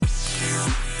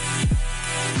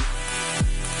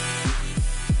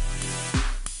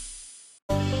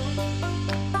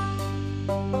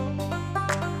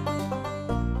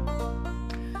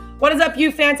What is up,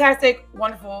 you fantastic,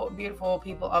 wonderful, beautiful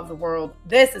people of the world?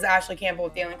 This is Ashley Campbell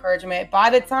with Daily Encouragement. By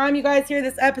the time you guys hear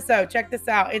this episode, check this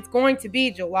out. It's going to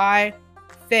be July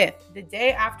 5th, the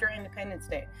day after Independence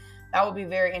Day. That will be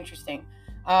very interesting.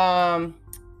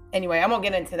 Anyway, I won't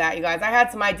get into that, you guys. I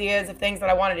had some ideas of things that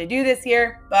I wanted to do this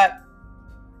year, but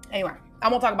anyway, I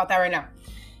won't talk about that right now.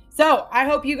 So I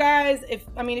hope you guys, if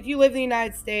you live in the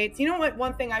United States, you know what?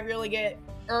 One thing I really get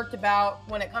irked about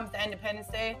when it comes to Independence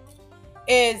Day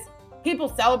is people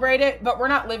celebrate it, but we're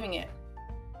not living it.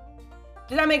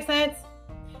 Does that make sense?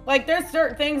 Like, there's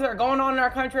certain things that are going on in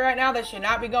our country right now that should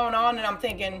not be going on, and I'm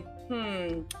thinking,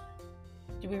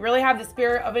 do we really have the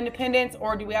spirit of independence,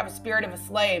 or do we have a spirit of a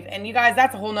slave? And you guys,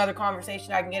 that's a whole nother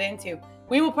conversation I can get into.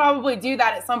 We will probably do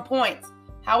that at some point.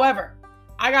 However,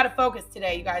 I got to focus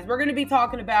today, you guys. We're going to be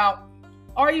talking about,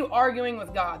 are you arguing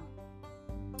with God?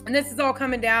 And this is all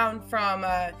coming down from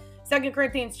 2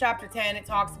 Corinthians chapter 10. It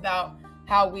talks about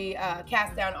how we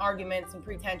cast down arguments and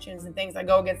pretensions and things that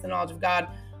go against the knowledge of God.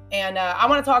 And I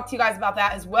want to talk to you guys about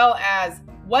that, as well as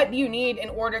what do you need in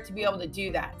order to be able to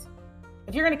do that.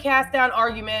 If you're going to cast down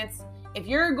arguments, if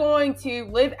you're going to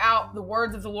live out the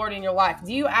words of the Lord in your life,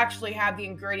 do you actually have the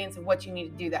ingredients of what you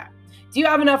need to do that? Do you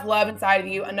have enough love inside of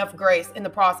you, enough grace in the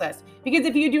process? Because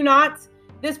if you do not,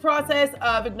 this process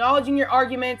of acknowledging your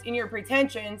arguments and your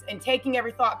pretensions and taking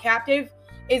every thought captive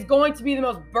is going to be the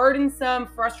most burdensome,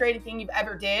 frustrating thing you've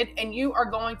ever did. And you are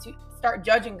going to start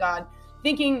judging God,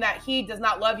 thinking that he does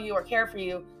not love you or care for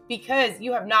you because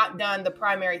you have not done the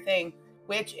primary thing,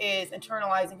 which is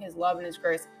internalizing his love and his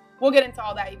grace. We'll get into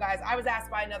all that, you guys. I was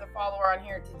asked by another follower on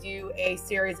here to do a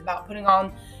series about putting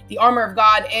on the armor of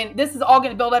God, and this is all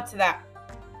going to build up to that.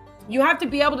 You have to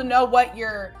be able to know what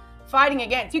you're fighting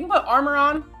against. You can put armor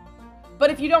on, but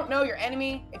if you don't know your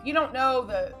enemy, if you don't know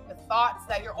the thoughts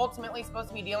that you're ultimately supposed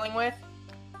to be dealing with,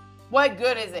 what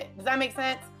good is it? Does that make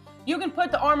sense? You can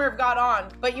put the armor of God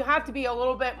on, but you have to be a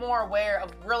little bit more aware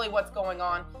of really what's going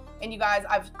on. And you guys,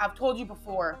 I've told you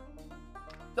before,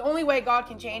 the only way God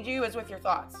can change you is with your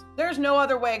thoughts. There's no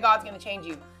other way God's going to change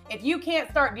you. If you can't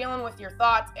start dealing with your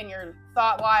thoughts and your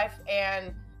thought life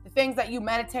and the things that you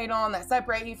meditate on that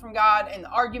separate you from God and the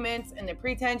arguments and the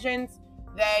pretensions,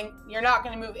 then you're not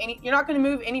going to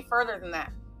move any further than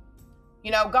that. You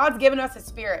know, God's given us his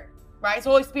spirit, right? His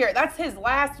Holy Spirit. That's his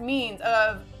last means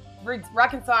of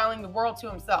reconciling the world to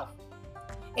himself.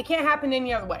 It can't happen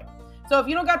any other way. So if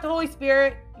you don't got the Holy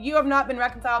Spirit, you have not been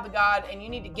reconciled to God, and you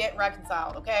need to get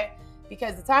reconciled, okay?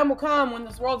 Because the time will come when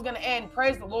this world's going to end.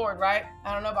 Praise the Lord, right?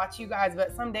 I don't know about you guys,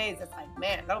 but some days it's like,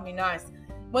 man, that'll be nice.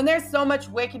 When there's so much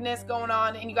wickedness going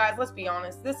on, and you guys, let's be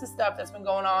honest, this is stuff that's been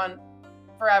going on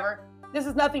forever. This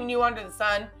is nothing new under the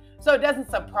sun. So it doesn't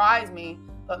surprise me.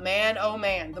 But man, oh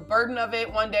man, the burden of it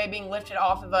one day being lifted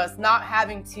off of us, not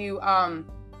having to,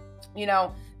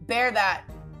 bear that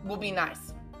will be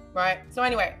nice, right? So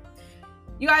anyway,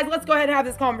 you guys, let's go ahead and have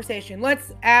this conversation.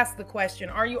 Let's ask the question,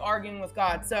 are you arguing with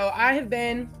God? So I have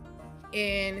been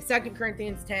in 2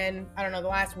 Corinthians 10, I don't know, the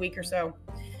last week or so.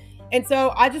 And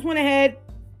so I just went ahead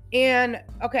and,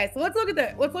 okay, so let's look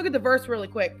at the verse really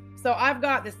quick. So I've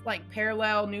got this like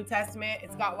parallel New Testament.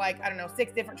 It's got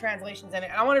 6 different translations in it.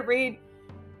 And I want to read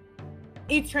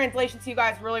each translation to you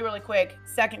guys really, really quick.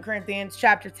 2 Corinthians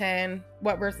chapter 10.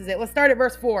 What verse is it? Let's start at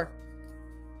verse 4.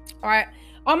 All right.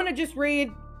 I'm going to just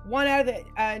read one out of the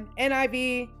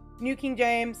NIV, New King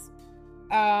James.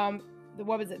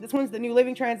 What was it? This one's the New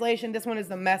Living Translation. This one is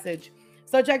the Message.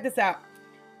 So check this out.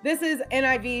 This is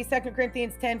NIV, 2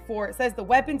 Corinthians 10:4. It says, the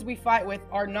weapons we fight with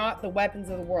are not the weapons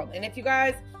of the world. And if you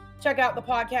guys check out the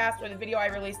podcast or the video I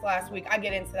released last week, I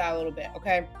get into that a little bit,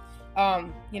 okay?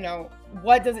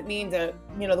 What does it mean to,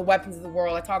 the weapons of the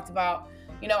world? I talked about,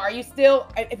 are you still,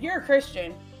 if you're a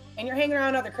Christian and you're hanging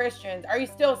around other Christians, are you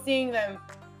still seeing them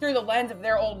through the lens of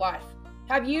their old life?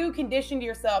 Have you conditioned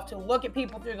yourself to look at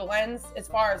people through the lens as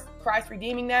far as Christ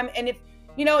redeeming them? And if,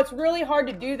 it's really hard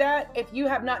to do that if you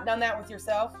have not done that with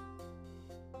yourself.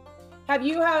 Have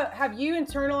you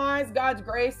internalized God's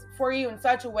grace for you in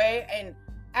such a way and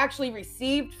actually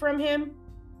received from him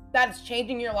that it's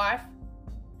changing your life?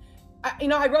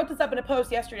 I wrote this up in a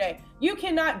post yesterday. You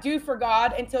cannot do for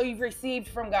God until you've received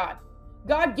from God.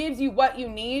 God gives you what you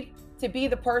need to be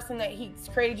the person that he's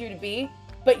created you to be,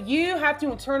 but you have to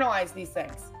internalize these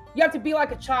things. You have to be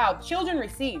like a child. Children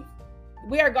receive.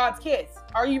 We are God's kids.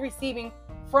 Are you receiving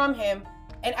from him?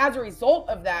 And as a result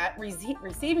of that,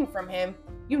 receiving from him,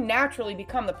 you naturally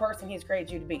become the person he's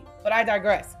created you to be. But I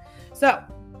digress. So,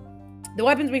 the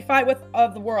weapons we fight with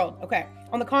of the world. Okay.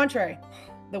 On the contrary,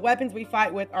 the weapons we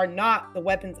fight with are not the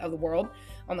weapons of the world.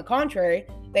 On the contrary,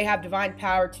 they have divine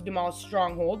power to demolish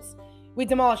strongholds. We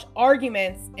demolish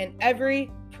arguments and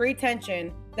every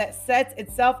pretension that sets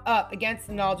itself up against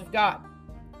the knowledge of God.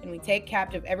 And we take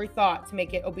captive every thought to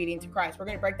make it obedient to Christ. We're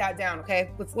going to break that down, okay?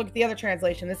 Let's look at the other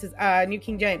translation. This is New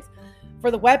King James.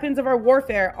 For the weapons of our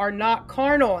warfare are not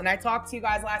carnal. And I talked to you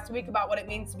guys last week about what it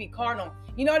means to be carnal.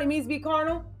 You know what it means to be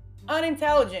carnal?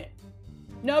 Unintelligent.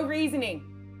 No reasoning.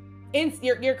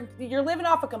 You're living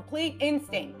off a complete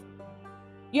instinct.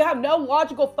 You have no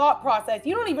logical thought process.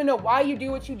 You don't even know why you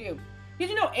do what you do. Did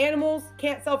you know animals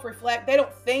can't self-reflect? They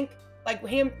don't think like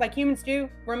humans do.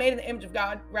 We're made in the image of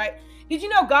God, right? Did you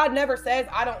know God never says,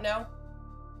 I don't know?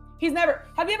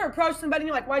 Have you ever approached somebody and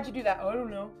you're like, why'd you do that? Oh, I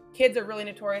don't know. Kids are really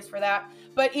notorious for that.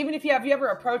 But even if you ever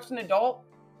approached an adult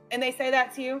and they say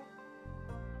that to you?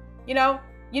 You know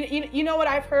what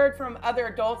I've heard from other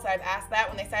adults. I've asked that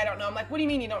when they say, I don't know. I'm like, what do you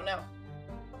mean you don't know?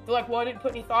 They're like, well, I didn't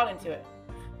put any thought into it.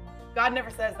 God never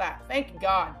says that. Thank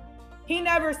God. He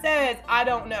never says, I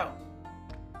don't know.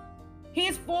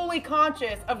 He's fully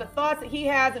conscious of the thoughts that he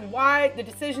has and why the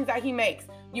decisions that he makes.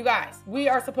 You guys, we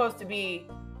are supposed to be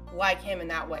like him in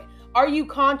that way. Are you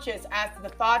conscious as to the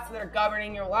thoughts that are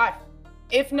governing your life?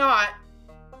 If not,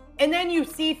 and then you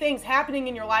see things happening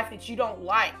in your life that you don't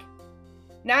like,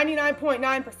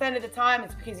 99.9% of the time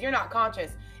it's because you're not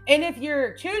conscious. And if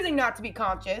you're choosing not to be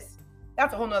conscious,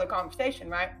 that's a whole nother conversation,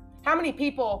 right? How many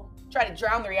people try to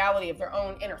drown the reality of their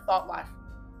own inner thought life?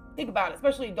 Think about it,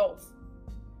 especially adults.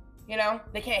 You know,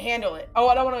 they can't handle it. Oh,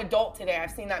 I don't want an adult today.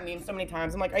 I've seen that meme so many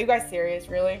times. I'm like, are you guys serious?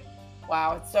 Really?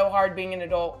 Wow, it's so hard being an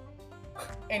adult.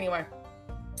 Anyway,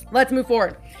 let's move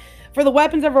forward. For the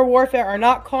weapons of our warfare are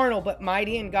not carnal, but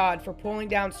mighty in God for pulling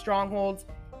down strongholds,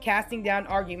 casting down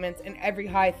arguments, and every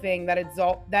high thing that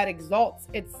exalts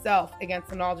itself against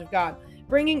the knowledge of God,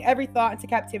 bringing every thought into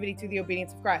captivity to the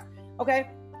obedience of Christ. Okay,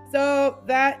 so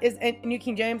that is in New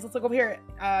King James. Let's look over here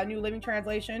at New Living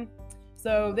Translation.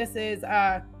 So this is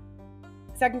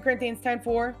 2 Corinthians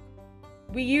 10:4.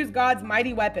 We use God's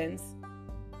mighty weapons,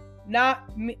 not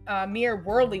mere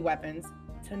worldly weapons,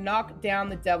 to knock down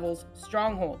the devil's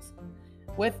strongholds.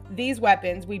 With these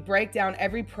weapons, we break down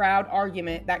every proud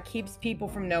argument that keeps people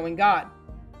from knowing God.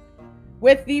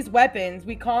 With these weapons,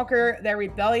 we conquer their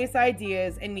rebellious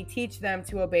ideas and we teach them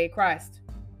to obey Christ.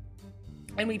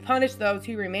 And we punish those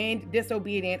who remained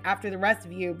disobedient after the rest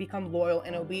of you become loyal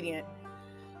and obedient.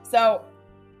 So,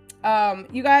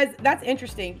 you guys, that's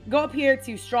interesting. Go up here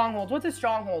to strongholds. What's a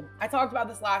stronghold? I talked about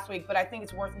this last week, but I think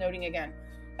it's worth noting again.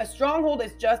 A stronghold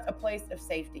is just a place of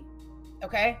safety.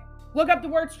 Okay? Look up the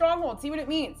word stronghold. See what it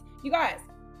means. You guys,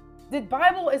 the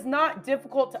Bible is not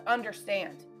difficult to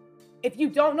understand. If you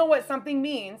don't know what something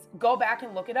means, go back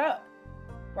and look it up.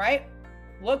 Right?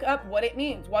 Look up what it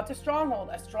means. What's a stronghold?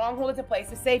 A stronghold is a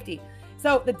place of safety.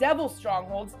 So the devil's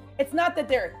strongholds, it's not that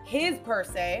they're his per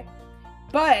se,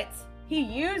 but he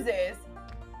uses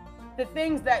the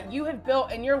things that you have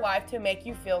built in your life to make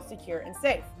you feel secure and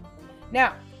safe.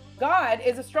 Now, God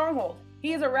is a stronghold.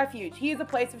 He is a refuge. He is a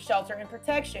place of shelter and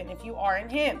protection if you are in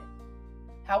him.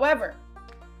 However,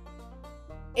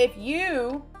 if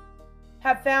you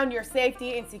have found your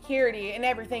safety and security in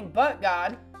everything but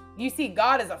God, you see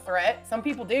God as a threat. Some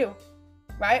people do,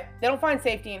 right? They don't find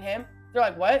safety in him. They're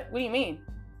like, what? What do you mean?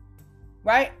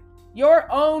 Right?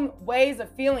 Your own ways of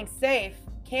feeling safe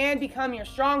can become your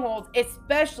strongholds,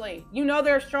 especially, you know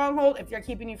they're a stronghold if they're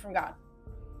keeping you from God,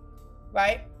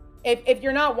 right? If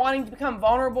you're not wanting to become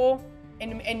vulnerable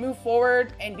and move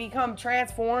forward and become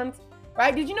transformed,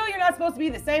 right? Did you know you're not supposed to be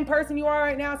the same person you are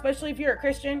right now, especially if you're a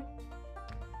Christian?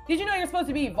 Did you know you're supposed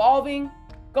to be evolving,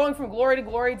 going from glory to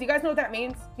glory? Do you guys know what that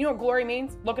means? You know what glory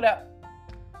means? Look it up.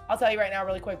 I'll tell you right now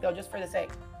really quick though, just for the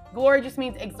sake. Glory just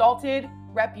means exalted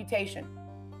reputation.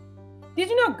 Did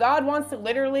you know God wants to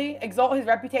literally exalt his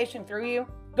reputation through you?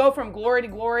 Go from glory to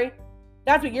glory.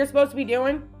 That's what you're supposed to be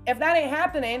doing. If that ain't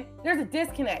happening, there's a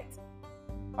disconnect.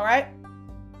 All right?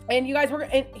 And you guys,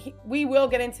 we will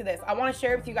get into this. I want to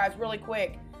share with you guys really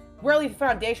quick, really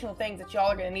foundational things that y'all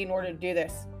are going to need in order to do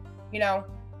this. You know,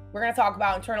 we're going to talk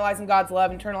about internalizing God's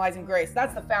love, internalizing grace.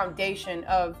 That's the foundation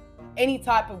of any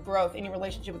type of growth in your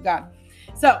relationship with God.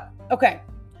 So, okay.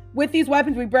 With these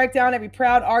weapons, we break down every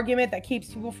proud argument that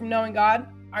keeps people from knowing God.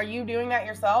 Are you doing that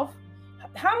yourself?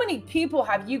 How many people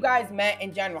have you guys met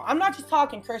in general? I'm not just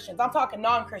talking Christians. I'm talking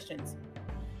non-Christians.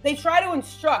 They try to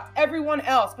instruct everyone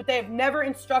else, but they have never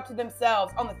instructed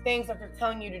themselves on the things that they're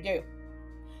telling you to do.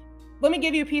 Let me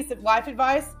give you a piece of life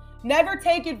advice. Never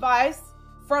take advice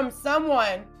from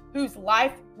someone whose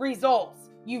life results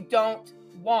you don't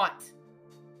want.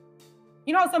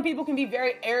 You know how some people can be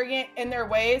very arrogant in their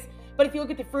ways? But if you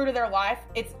look at the fruit of their life,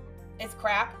 it's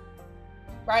crap,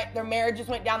 right? Their marriage just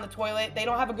went down the toilet. They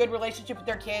don't have a good relationship with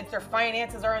their kids. Their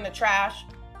finances are in the trash.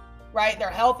 right? Their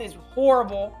health is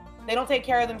horrible. They don't take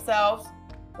care of themselves,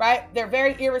 right? They're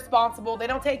very irresponsible. They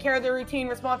don't take care of their routine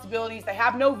responsibilities. They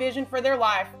have no vision for their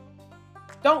life.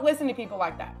 Don't listen to people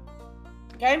like that,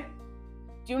 okay?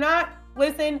 Do not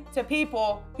listen to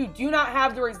people who do not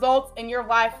have the results in your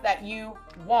life that you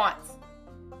want,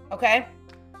 okay?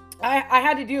 I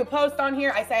had to do a post on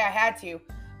here. I say I had to,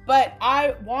 but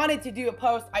I wanted to do a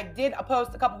post. I did a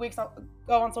post a couple weeks ago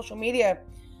on social media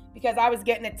because I was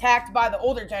getting attacked by the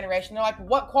older generation. They're like,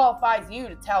 what qualifies you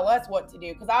to tell us what to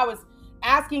do? Because I was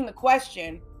asking the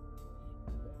question,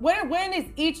 when is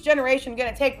each generation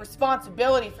going to take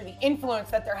responsibility for the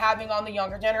influence that they're having on the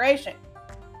younger generation,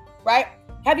 right?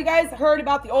 Have you guys heard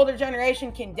about the older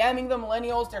generation condemning the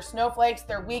millennials? They're snowflakes,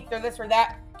 they're weak, they're this or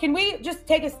that. Can we just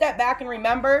take a step back and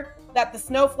remember that the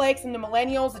snowflakes and the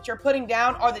millennials that you're putting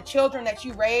down are the children that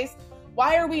you raised?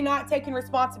 Why are we not taking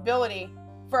responsibility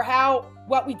for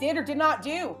what we did or did not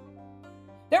do?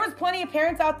 There was plenty of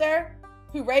parents out there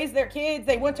who raised their kids.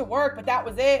 They went to work, but that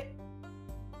was it.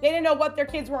 They didn't know what their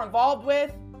kids were involved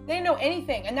with. They didn't know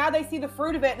anything. And now they see the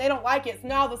fruit of it and they don't like it. So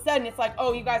now all of a sudden it's like,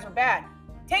 oh, you guys are bad.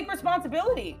 Take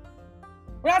responsibility.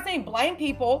 We're not saying blame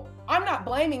people. I'm not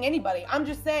blaming anybody. I'm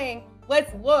just saying,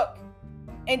 let's look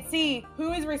and see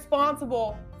who is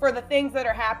responsible for the things that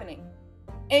are happening.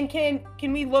 And can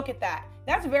we look at that?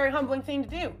 That's a very humbling thing to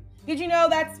do. Did you know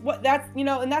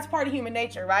and that's part of human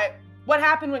nature, right? What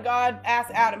happened when God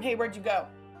asked Adam, hey, where'd you go?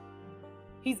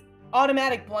 He's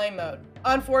automatic blame mode.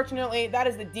 Unfortunately, that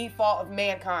is the default of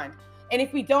mankind. And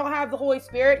if we don't have the Holy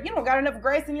Spirit, you don't got enough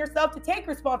grace in yourself to take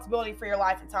responsibility for your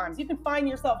life at times. You can find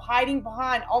yourself hiding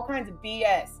behind all kinds of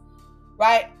BS,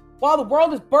 right? While the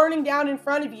world is burning down in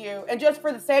front of you, and just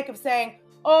for the sake of saying,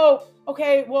 oh,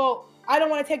 okay, well, I don't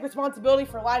want to take responsibility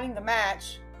for lighting the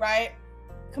match, right?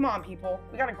 Come on, people.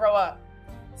 We got to grow up.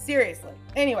 Seriously.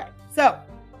 Anyway, so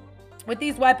with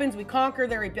these weapons, we conquer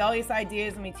their rebellious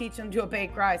ideas and we teach them to obey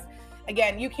Christ.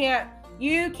 Again, you can't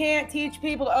teach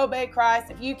people to obey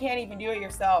Christ if you can't even do it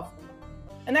yourself.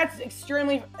 And that's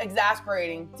extremely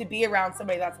exasperating to be around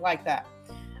somebody that's like that.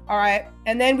 All right.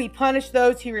 And then we punish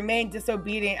those who remain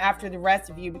disobedient after the rest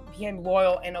of you became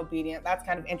loyal and obedient. That's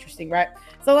kind of interesting, right?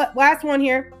 So last one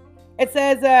here. It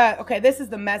says, this is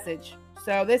the Message.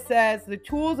 So this says, the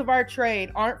tools of our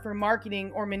trade aren't for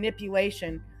marketing or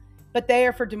manipulation, but they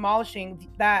are for demolishing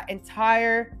that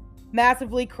entire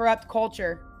massively corrupt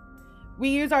culture. We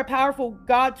use our powerful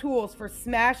God tools for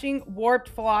smashing warped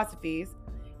philosophies,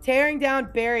 tearing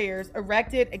down barriers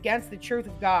erected against the truth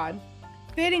of God,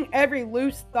 fitting every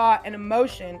loose thought and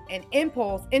emotion and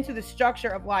impulse into the structure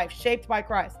of life shaped by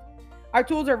Christ. Our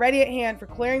tools are ready at hand for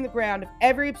clearing the ground of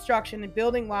every obstruction and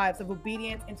building lives of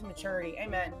obedience into maturity.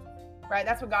 Amen. Right?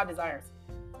 That's what God desires.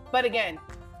 But again,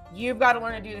 you've got to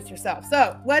learn to do this yourself.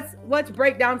 So let's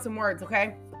break down some words,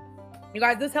 okay? You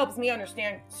guys, this helps me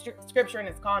understand scripture in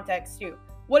its context too.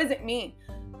 What does it mean?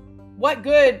 What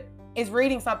good is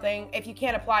reading something if you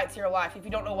can't apply it to your life, if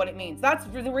you don't know what it means? That's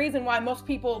the reason why most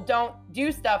people don't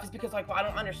do stuff, is because I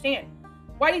don't understand.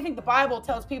 Why do you think the Bible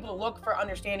tells people to look for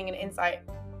understanding and insight?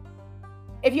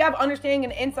 If you have understanding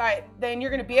and insight, then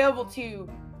you're going to be able to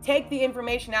take the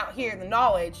information out here, the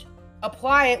knowledge,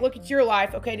 apply it, look at your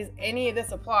life. Okay, does any of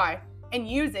this apply? And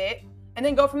use it, and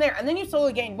then go from there. And then you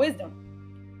slowly gain wisdom.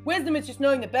 Wisdom is just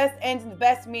knowing the best ends and the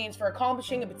best means for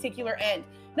accomplishing a particular end.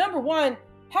 Number one,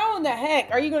 how in the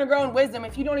heck are you going to grow in wisdom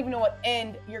if you don't even know what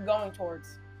end you're going towards?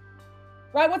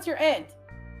 Right? What's your end?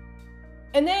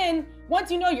 And then once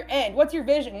you know your end, what's your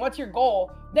vision, what's your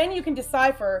goal, then you can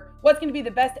decipher what's going to be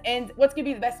the best end, what's going to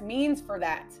be the best means for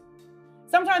that.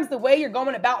 Sometimes the way you're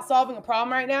going about solving a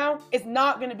problem right now is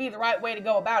not going to be the right way to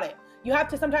go about it. You have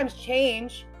to sometimes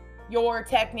change your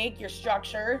technique, your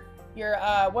structure, your,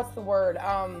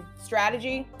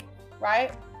 strategy,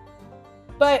 right?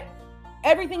 But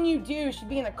everything you do should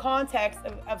be in the context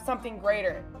of something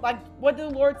greater. Like, what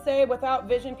did the Lord say? Without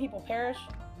vision, people perish,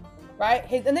 right?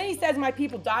 And then he says, my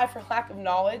people die for lack of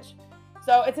knowledge.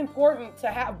 So it's important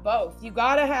to have both. You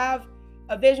got to have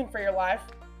a vision for your life.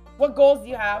 What goals do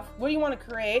you have? What do you want to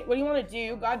create? What do you want to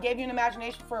do? God gave you an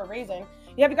imagination for a reason.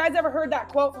 Have you guys ever heard that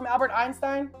quote from Albert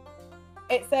Einstein?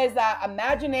 It says that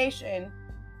imagination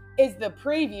is the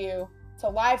preview to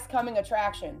life's coming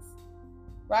attractions,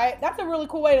 right? That's a really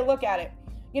cool way to look at it.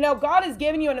 God has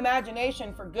given you an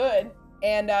imagination for good.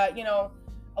 And,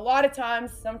 a lot of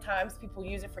times, sometimes people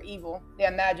use it for evil. They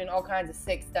imagine all kinds of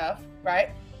sick stuff, right?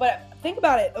 But think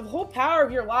about it. The whole power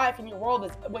of your life and your world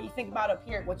is what you think about up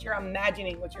here, what you're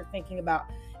imagining, what you're thinking about.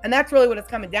 And that's really what it's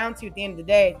coming down to at the end of the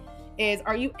day is,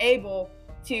 are you able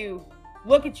to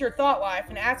look at your thought life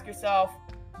and ask yourself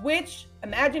which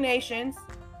imaginations,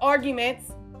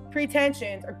 arguments,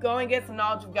 pretensions are going against the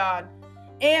knowledge of God.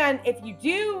 And if you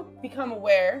do become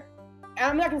aware, and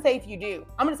I'm not going to say if you do,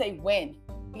 I'm going to say when.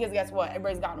 Because guess what?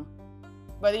 Everybody's got them.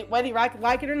 Whether you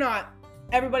like it or not,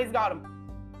 everybody's got them.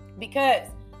 Because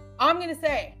I'm going to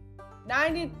say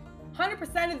 100%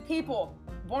 of the people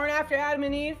born after Adam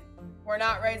and Eve were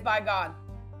not raised by God.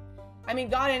 I mean,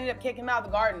 God ended up kicking them out of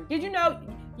the garden. Did you know?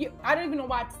 I don't even know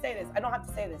why I have to say this. I don't have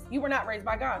to say this. You were not raised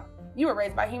by God. You were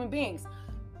raised by human beings.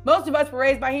 Most of us were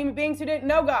raised by human beings who didn't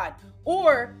know God.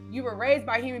 Or you were raised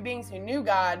by human beings who knew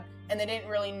God and they didn't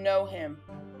really know him.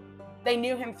 They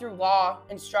knew him through law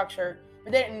and structure,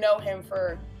 but they didn't know him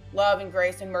for love and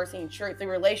grace and mercy and truth, the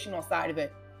relational side of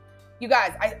it. You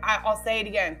guys, I'll say it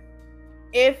again.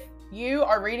 If you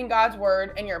are reading God's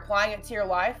word and you're applying it to your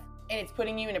life and it's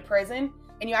putting you in a prison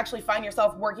and you actually find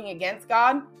yourself working against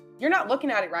God, you're not looking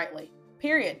at it rightly,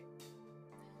 period.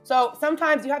 So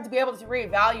sometimes you have to be able to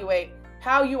reevaluate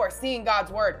how you are seeing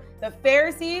God's word. The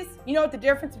Pharisees, you know what the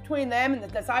difference between them and the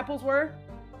disciples were?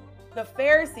 The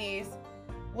Pharisees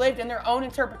lived in their own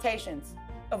interpretations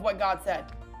of what God said.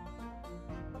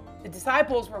 The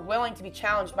disciples were willing to be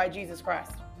challenged by Jesus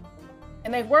Christ.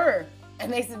 And they were,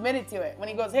 and they submitted to it. When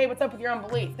he goes, hey, what's up with your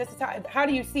unbelief? This is how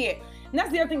do you see it? And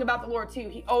that's the other thing about the Lord too.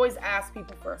 He always asks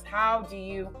people first, how do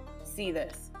you see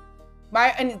this?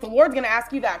 And the Lord's going to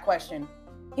ask you that question.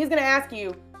 He's going to ask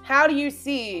you, how do you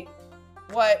see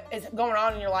what is going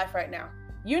on in your life right now?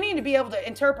 You need to be able to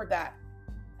interpret that.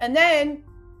 And then,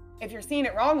 if you're seeing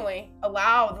it wrongly,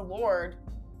 allow the Lord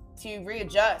to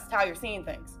readjust how you're seeing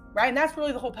things, right? And that's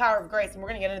really the whole power of grace, and we're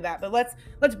going to get into that. But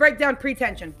let's break down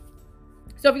pretension.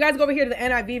 So if you guys go over here to the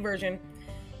NIV version,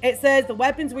 it says, the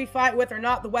weapons we fight with are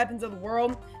not the weapons of the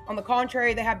world. On the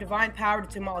contrary, they have divine power to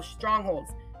demolish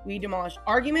strongholds. We demolish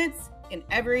arguments and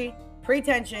every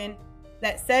pretension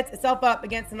that sets itself up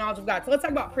against the knowledge of God. So let's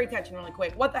talk about pretension really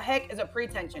quick. What the heck is a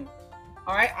pretension?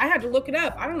 All right, I had to look it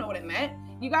up. I don't know what it meant.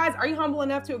 You guys, are you humble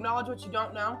enough to acknowledge what you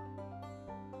don't know?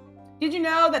 Did you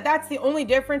know that that's the only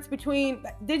difference between,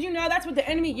 did you know that's what the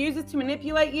enemy uses to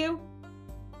manipulate you?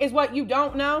 Is what you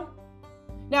don't know?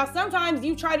 Now, sometimes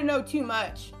you try to know too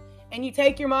much and you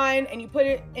take your mind and you put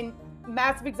it in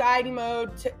massive anxiety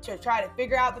mode to try to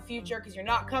figure out the future because you're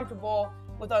not comfortable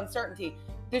with uncertainty.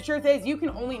 The truth is, you can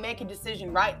only make a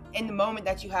decision right in the moment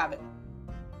that you have it,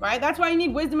 right? That's why you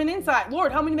need wisdom and insight.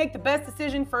 Lord, help me to make the best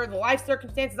decision for the life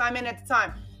circumstances I'm in at the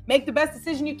time. Make the best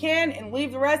decision you can and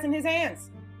leave the rest in his hands,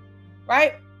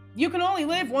 right? You can only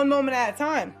live one moment at a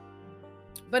time.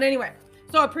 But anyway,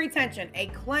 so a pretension, a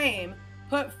claim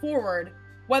put forward,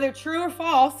 whether true or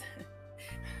false,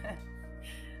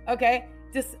 okay,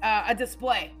 a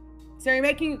display. So you're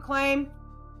making a claim,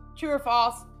 true or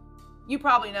false, you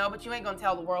probably know, but you ain't gonna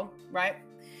tell the world, right?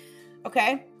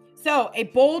 Okay, so a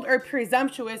bold or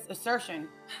presumptuous assertion.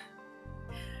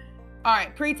 All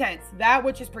right, pretense, that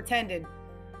which is pretended.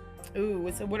 Ooh,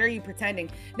 so what are you pretending?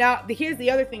 Now, here's the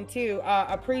other thing too,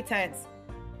 a pretense.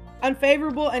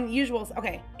 Unfavorable and usual,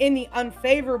 okay, in the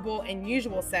unfavorable and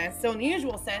usual sense. So in the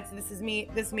usual sense,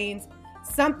 this means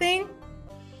something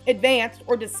advanced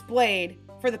or displayed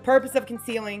for the purpose of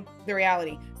concealing the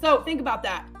reality. So think about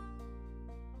that.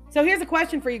 So here's a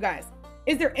question for you guys.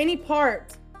 Is there any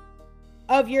part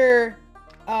of your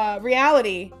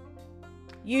reality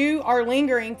you are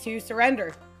lingering to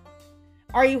surrender?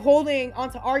 Are you holding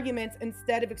onto arguments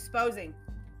instead of exposing?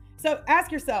 So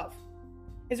ask yourself,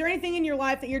 is there anything in your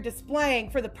life that you're displaying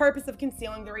for the purpose of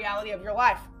concealing the reality of your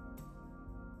life?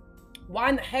 Why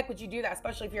in the heck would you do that,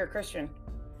 especially if you're a Christian?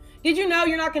 Did you know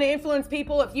you're not going to influence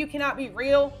people if you cannot be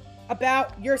real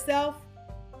about yourself?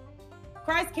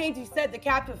 Christ came to set the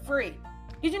captive free.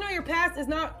 Did you know your past is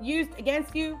not used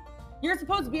against you? You're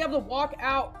supposed to be able to walk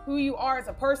out who you are as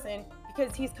a person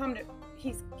because he's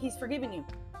forgiven you.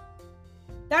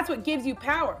 That's what gives you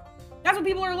power. That's what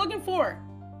people are looking for,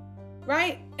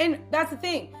 right? And that's the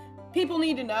thing. People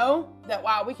need to know that,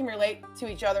 wow, we can relate to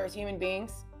each other as human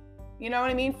beings. You know what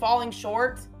I mean? Falling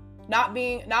short, not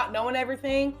knowing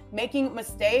everything, making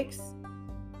mistakes,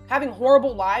 having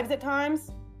horrible lives at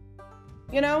times,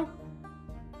 you know?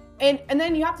 And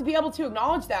then you have to be able to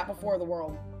acknowledge that before the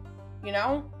world, you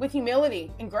know, with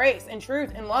humility and grace and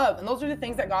truth and love. And those are the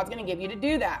things that God's going to give you to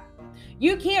do that.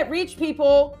 You can't reach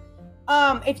people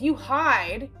if you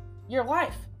hide your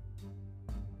life.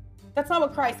 That's not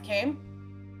what Christ came.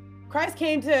 Christ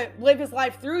came to live his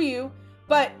life through you.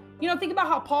 But, you know, think about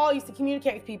how Paul used to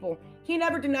communicate with people. He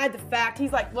never denied the fact.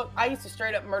 He's like, look, I used to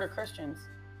straight up murder Christians.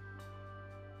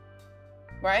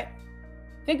 Right?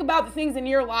 Think about the things in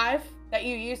your life that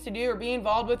you used to do or be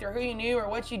involved with or who you knew or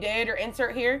what you did or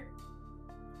insert here.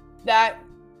 That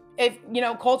if, you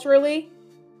know, culturally,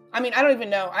 I mean, I don't even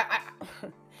know.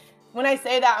 when I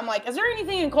say that, I'm like, is there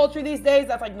anything in culture these days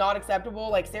that's like not acceptable?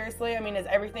 Like, seriously? I mean, is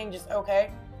everything just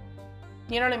okay?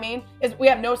 You know what I mean? Is we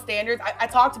have no standards. I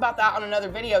talked about that on another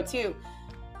video too.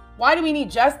 Why do we need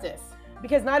justice?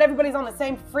 Because not everybody's on the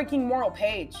same freaking moral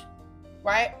page,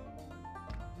 right?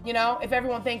 You know, if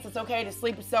everyone thinks it's okay to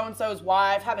sleep with so-and-so's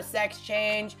wife, have a sex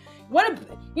change, what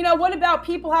about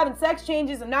people having sex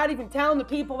changes and not even telling the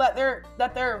people that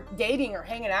they're dating or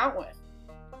hanging out with?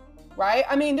 Right?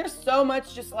 I mean, there's so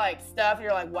much just like stuff.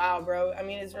 You're like, wow, bro. I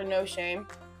mean, is there no shame?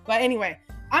 But anyway,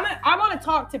 I want to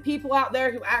talk to people out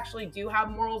there who actually do have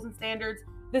morals and standards.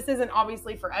 This isn't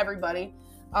obviously for everybody.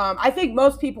 I think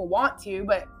most people want to,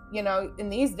 but you know, in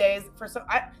these days,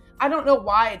 I don't know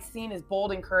why it's seen as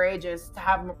bold and courageous to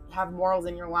have morals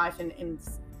in your life and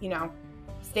you know,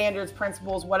 standards,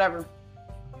 principles, whatever.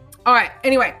 All right.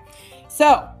 Anyway,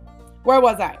 so where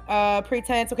was I?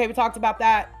 Pretense. Okay, we talked about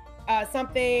that.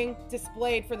 Something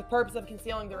displayed for the purpose of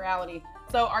concealing the reality.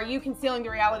 So are you concealing the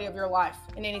reality of your life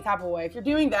in any type of way? If you're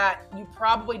doing that, you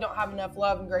probably don't have enough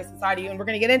love and grace inside of you. And we're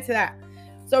going to get into that.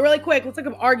 So really quick, let's look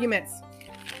at arguments.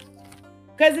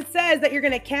 Because it says that you're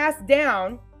going to cast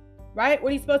down, right?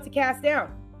 What are you supposed to cast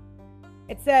down?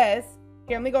 It says,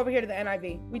 here, let me go over here to the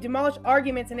NIV. We demolish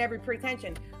arguments and every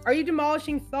pretension. Are you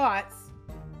demolishing thoughts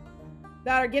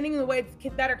that are getting in the way,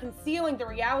 that are concealing the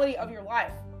reality of your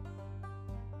life?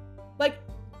 Like,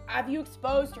 have you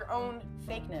exposed your own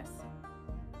fakeness?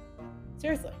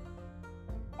 Seriously.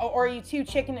 Or are you too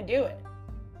chicken to do it?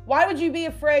 Why would you be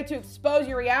afraid to expose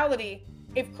your reality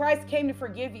if Christ came to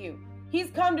forgive you? He's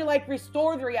come to like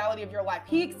restore the reality of your life.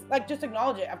 Just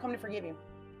acknowledge it. I've come to forgive you.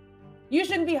 You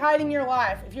shouldn't be hiding your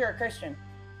life if you're a Christian.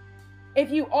 If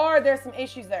you are, there's some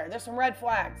issues there. There's some red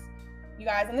flags, you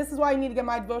guys. And this is why you need to get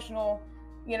my devotional,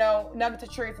 you know, Nuggets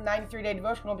of Truth, 93-day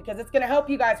devotional, because it's going to help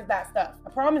you guys with that stuff. I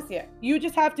promise you. You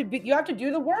just have to you have to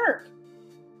do the work.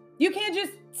 You can't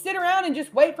just sit around and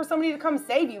just wait for somebody to come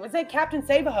save you. It's like Captain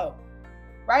Save-A-Ho,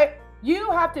 right?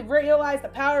 You have to realize the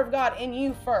power of God in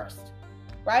you first,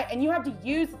 right? And you have to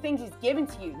use the things he's given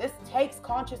to you. This takes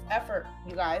conscious effort,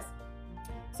 you guys.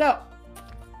 So,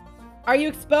 are you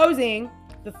exposing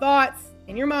the thoughts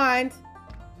in your mind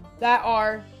that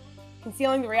are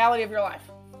concealing the reality of your life?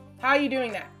 How are you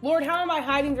doing that? Lord, how am I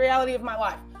hiding the reality of my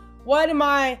life? What am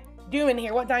I doing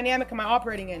here? What dynamic am I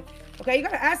operating in? Okay, you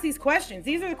got to ask these questions.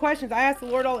 These are the questions I ask the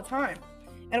Lord all the time.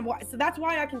 And so that's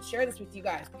why I can share this with you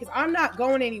guys, because I'm not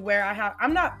going anywhere.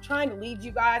 I'm not trying to lead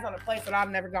you guys on a place that I've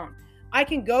never gone. I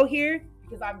can go here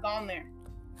because I've gone there.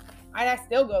 And I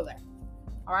still go there.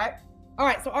 All right? All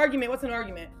right, so argument. What's an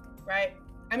argument, right?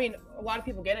 I mean, a lot of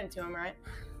people get into them, right?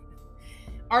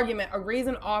 Argument, a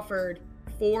reason offered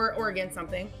for or against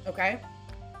something, okay?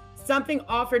 Something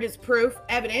offered as proof,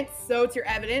 evidence. So it's your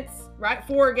evidence, right?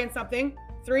 For or against something.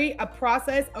 3, a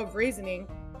process of reasoning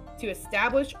to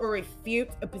establish or refute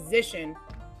a position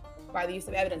by the use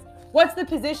of evidence. What's the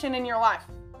position in your life?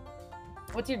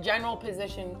 What's your general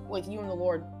position with you and the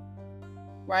Lord,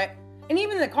 right? And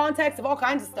even in the context of all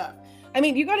kinds of stuff. I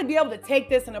mean, you got to be able to take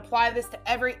this and apply this to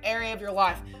every area of your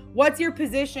life. What's your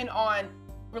position on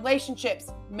relationships,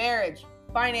 marriage,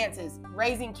 finances,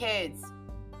 raising kids,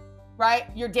 right?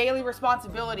 Your daily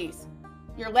responsibilities,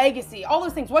 your legacy, all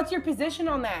those things. What's your position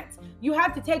on that? You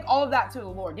have to take all of that to the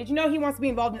Lord. Did you know he wants to be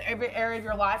involved in every area of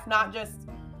your life, not just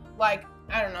like,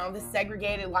 I don't know, this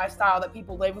segregated lifestyle that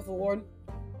people live with the Lord?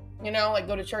 You know, like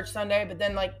go to church Sunday, but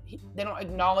then like they don't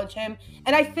acknowledge him.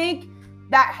 And I think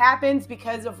that happens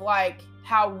because of like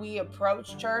how we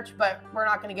approach church, but we're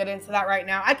not going to get into that right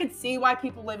now. I could see why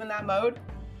people live in that mode,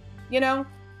 you know,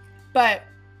 but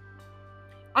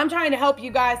I'm trying to help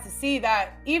you guys to see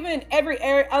that even every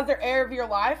other area of your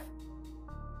life,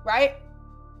 right?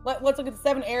 Let's look at the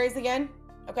 7 areas again,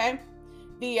 okay?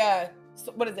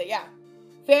 What is it? Yeah.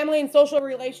 Family and social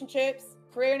relationships,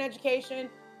 career and education,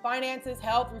 finances,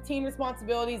 health, routine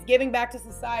responsibilities, giving back to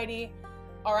society,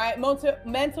 all right?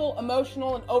 Mental,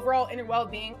 emotional, and overall inner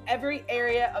well-being. Every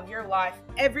area of your life,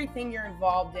 everything you're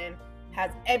involved in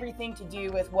has everything to do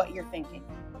with what you're thinking.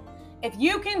 If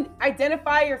you can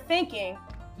identify your thinking,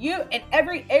 you in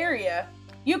every area,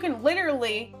 you can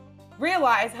literally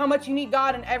realize how much you need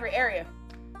God in every area.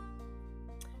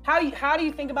 How do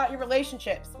you think about your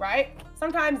relationships, right?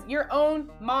 Sometimes your own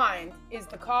mind is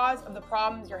the cause of the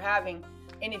problems you're having.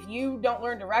 And if you don't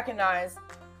learn to recognize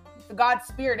the God's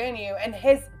Spirit in you and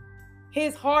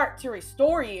his heart to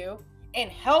restore you and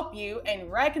help you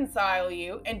and reconcile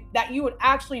you, and that you would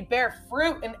actually bear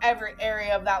fruit in every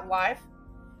area of that life,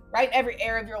 right? Every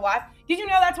area of your life. Did you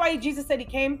know that's why Jesus said he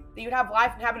came, that you'd have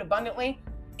life and have it abundantly?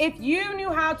 If you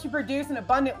knew how to produce an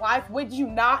abundant life, would you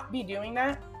not be doing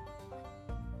that?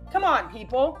 Come on,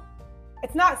 people.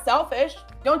 It's not selfish.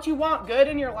 Don't you want good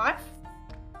in your life?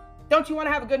 Don't you want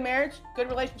to have a good marriage, good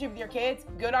relationship with your kids,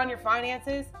 good on your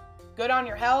finances, good on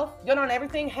your health, good on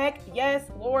everything? Heck yes,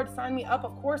 Lord, sign me up.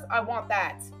 Of course I want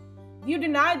that. If you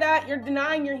deny that, you're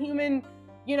denying your human,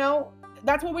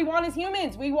 that's what we want as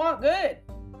humans. We want good.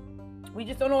 We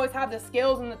just don't always have the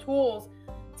skills and the tools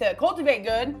to cultivate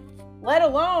good, let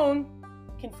alone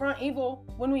confront evil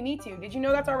when we need to. Did you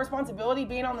know that's our responsibility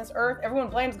being on this earth? Everyone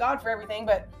blames God for everything,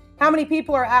 but how many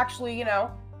people are actually,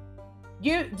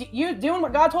 you doing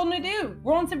what God told them to do,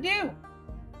 rule and subdue?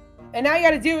 And now you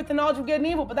got to do with the knowledge of good and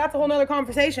evil, but that's a whole nother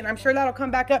conversation. I'm sure that'll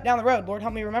come back up down the road. Lord,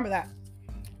 help me remember that.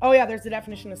 Oh yeah, there's the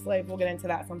definition of slave. We'll get into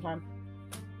that sometime.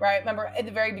 Right? Remember at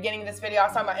the very beginning of this video, I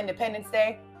was talking about Independence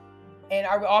Day. And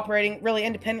are we operating really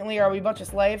independently, or are we a bunch of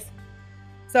slaves?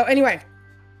 So anyway,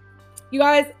 you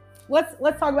guys, let's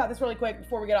talk about this really quick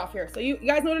before we get off here. So you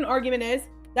guys know what an argument is.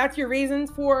 That's your reasons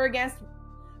for or against.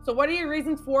 So what are your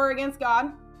reasons for or against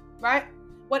God, right?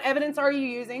 What evidence are you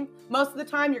using? Most of the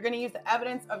time, you're going to use the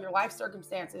evidence of your life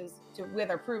circumstances to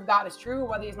whether prove God is true or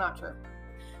whether he's not true.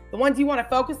 The ones you want to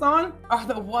focus on are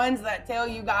the ones that tell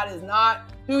you God is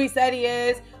not who he said he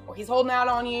is, or he's holding out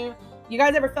on you. You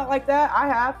guys ever felt like that? I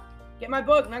have. Get my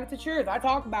book, Nuggets of Truth. I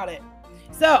talk about it.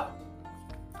 So,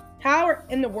 how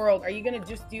in the world are you going to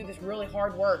just do this really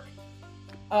hard work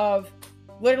of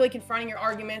literally confronting your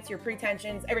arguments, your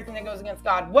pretensions, everything that goes against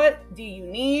God? What do you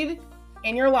need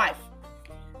in your life?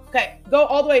 Okay, go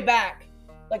all the way back.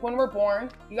 Like when we're born,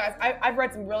 you guys, I've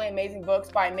read some really amazing books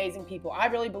by amazing people. I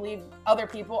really believe other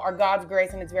people are God's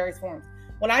grace in its various forms.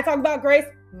 When I talk about grace,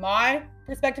 my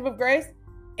perspective of grace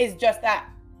is just that.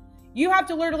 You have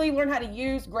to literally learn how to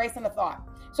use grace in a thought.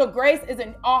 So grace is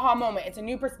an aha moment. It's a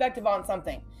new perspective on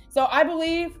something. So I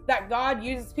believe that God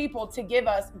uses people to give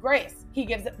us grace. They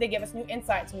give us new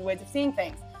insights, new ways of seeing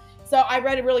things. So I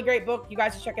read a really great book. You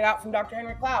guys should check it out from Dr.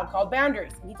 Henry Cloud called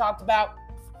Boundaries. And he talked about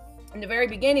in the very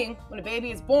beginning, when a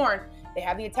baby is born, they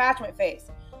have the attachment phase,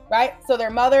 right? So their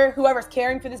mother, whoever's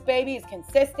caring for this baby, is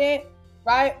consistent,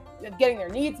 right? Getting their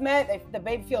needs met. The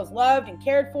baby feels loved and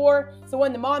cared for. So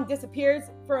when the mom disappears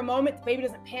for a moment, the baby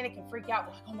doesn't panic and freak out.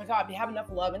 They're like, oh my God, they have enough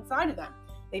love inside of them.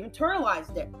 They've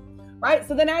internalized it, right?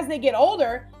 So then as they get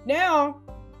older, now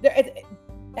it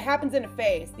happens in a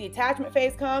phase. The attachment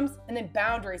phase comes, and then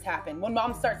boundaries happen when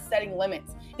mom starts setting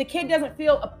limits. The kid doesn't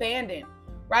feel abandoned,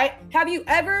 right? Have you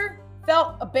ever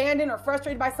felt abandoned or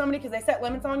frustrated by somebody because they set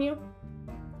limits on you?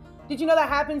 Did you know that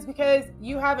happens because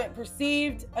you haven't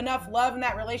perceived enough love in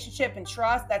that relationship and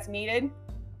trust that's needed,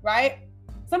 right?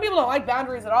 Some people don't like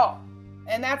boundaries at all.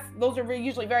 And those are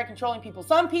usually very controlling people.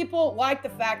 Some people like the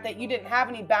fact that you didn't have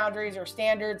any boundaries or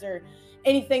standards or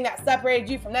anything that separated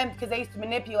you from them because they used to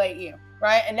manipulate you,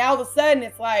 right? And now all of a sudden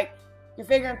it's like you're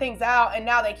figuring things out and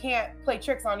now they can't play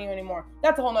tricks on you anymore.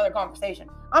 That's a whole nother conversation.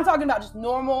 I'm talking about just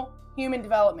normal human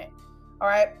development, all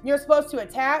right? You're supposed to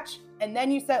attach and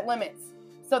then you set limits.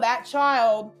 So that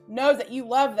child knows that you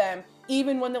love them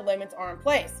even when the limits are in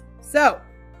place. So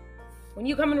when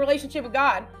you come in a relationship with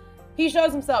God, he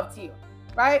shows himself to you,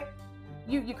 right?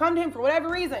 You come to him for whatever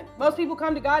reason. Most people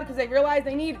come to God because they realize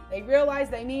they need it. They realize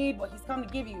they need what he's come to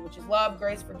give you, which is love,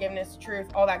 grace, forgiveness, truth,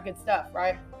 all that good stuff,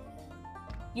 right?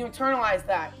 You internalize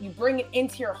that. You bring it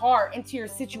into your heart, into your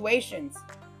situations.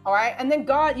 All right. And then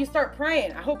God, you start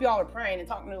praying. I hope y'all are praying and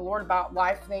talking to the Lord about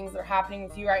life things that are happening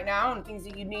with you right now and things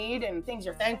that you need and things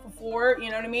you're thankful for. You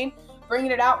know what I mean?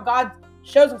 Bringing it out. God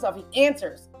shows himself. He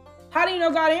answers. How do you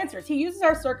know God answers? He uses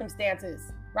our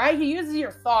circumstances, right? He uses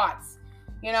your thoughts,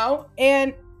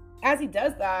 and as he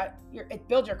does that, it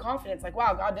builds your confidence. Like,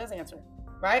 wow, God does answer,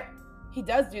 right? He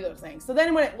does do those things. So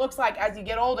then when it looks like as you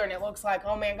get older and it looks like,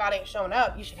 oh man, God ain't showing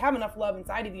up, you should have enough love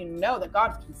inside of you to know that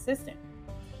God's consistent.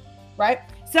 Right?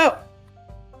 So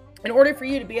in order for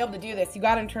you to be able to do this, you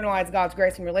got to internalize God's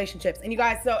grace in relationships. And you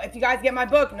guys, so if you guys get my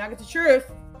book, Nuggets of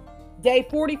Truth, day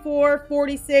 44,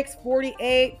 46,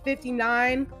 48,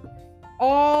 59,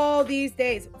 all these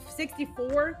days,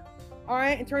 64, all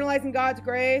right, internalizing God's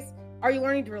grace. Are you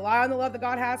learning to rely on the love that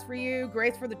God has for you?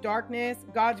 Grace for the darkness.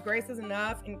 God's grace is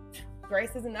enough, and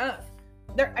grace is enough.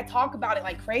 I talk about it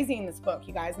like crazy in this book,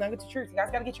 you guys. Nuggets of Truth. You guys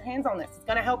got to get your hands on this. It's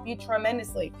going to help you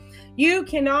tremendously. You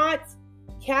cannot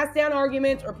cast down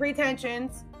arguments or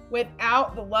pretensions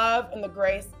without the love and the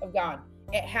grace of God.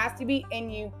 It has to be in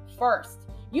you first.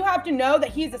 You have to know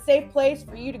that he's a safe place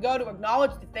for you to go to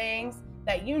acknowledge the things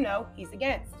that you know he's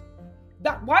against.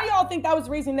 Why do y'all think that was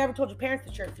the reason you never told your parents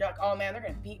the truth? You're like, oh man, they're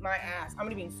going to beat my ass. I'm going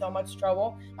to be in so much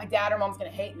trouble. My dad or mom's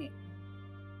going to hate me.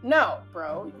 No,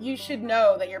 bro, you should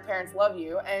know that your parents love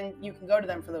you and you can go to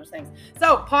them for those things.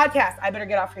 So podcast, I better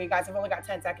get off here, you guys. I've only got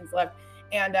 10 seconds left.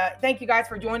 And thank you guys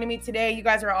for joining me today. You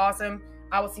guys are awesome.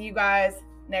 I will see you guys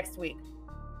next week.